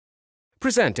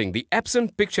Presenting the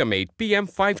Epson PictureMate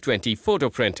PM-520 photo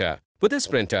printer. With this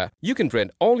printer, you can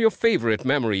print all your favorite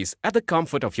memories at the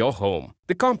comfort of your home.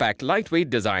 The compact,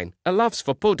 lightweight design allows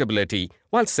for portability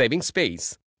while saving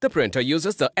space. The printer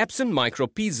uses the Epson Micro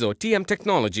Piezo TM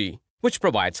technology, which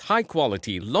provides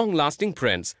high-quality, long-lasting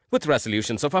prints with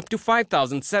resolutions of up to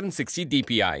 5760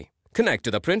 dpi. Connect to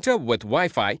the printer with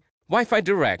Wi-Fi, Wi-Fi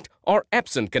Direct, or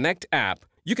Epson Connect app.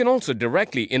 You can also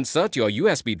directly insert your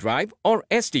USB drive or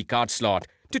SD card slot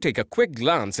to take a quick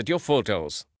glance at your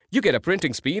photos. You get a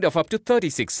printing speed of up to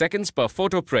 36 seconds per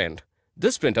photo print.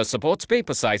 This printer supports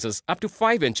paper sizes up to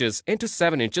 5 inches into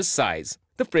 7 inches size.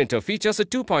 The printer features a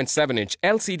 2.7-inch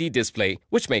LCD display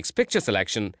which makes picture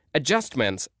selection,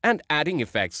 adjustments, and adding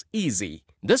effects easy.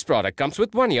 This product comes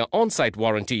with 1-year on-site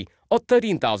warranty or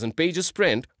 13,000 pages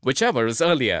print, whichever is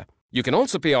earlier. You can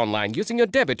also pay online using your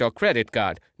debit or credit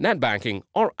card, net banking,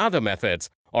 or other methods,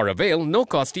 or avail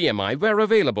no-cost EMI where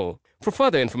available. For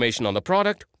further information on the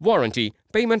product, warranty,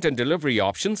 payment and delivery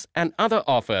options, and other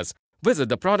offers, visit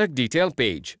the product detail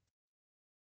page.